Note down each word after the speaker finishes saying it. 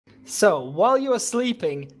So, while you are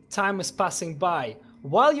sleeping, time is passing by.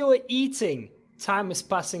 While you are eating, time is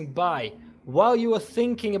passing by. While you are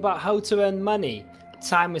thinking about how to earn money,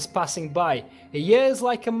 time is passing by. A year is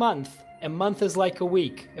like a month is like a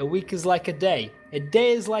week is like a day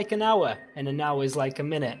is like an hour is like a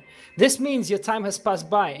minute. This means your time has passed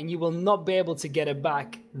by and you will not be able to get it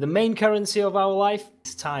back. The main currency of our life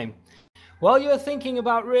is time. While you are thinking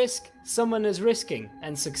about risk, someone is risking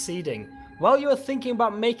and succeeding. While you are thinking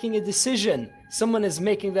about making a decision, someone is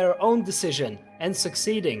making their own decision and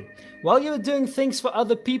succeeding. While you are doing things for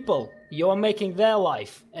other people, you are making their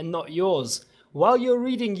life and not yours. While you're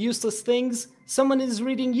reading useless things, someone is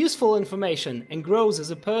reading useful information and grows as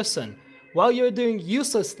a person. While you're doing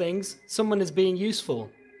useless things, someone is being useful.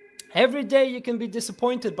 Every day you can be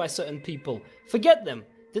disappointed by certain people. Forget them.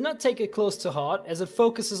 Do not take it close to heart, as it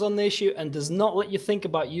focuses on the issue and does not let you think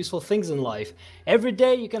about useful things in life. Every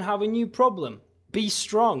day you can have a new problem. Be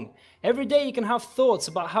strong. Every day you can have thoughts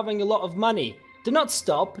about having a lot of money. Do not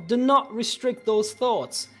stop. Do not restrict those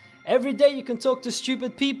thoughts. Every day you can talk to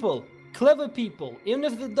stupid people, clever people, even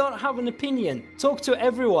if they don't have an opinion. Talk to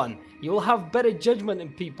everyone. You will have better judgment in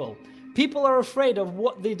people. People are afraid of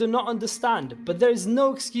what they do not understand, but there is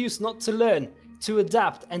no excuse not to learn, to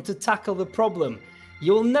adapt, and to tackle the problem.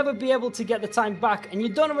 You will never be able to get the time back, and you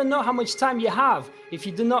don't even know how much time you have. If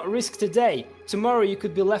you do not risk today, tomorrow you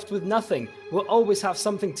could be left with nothing. We'll always have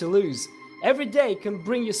something to lose. Every day can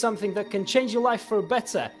bring you something that can change your life for a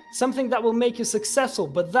better, something that will make you successful,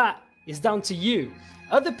 but that is down to you.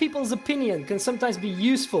 Other people's opinion can sometimes be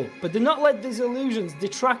useful, but do not let these illusions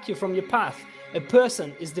detract you from your path. A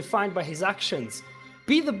person is defined by his actions.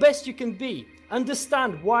 Be the best you can be.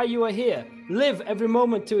 Understand why you are here. Live every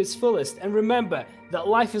moment to its fullest, and remember that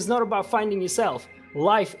life is not about finding yourself.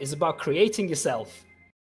 Life is about creating yourself.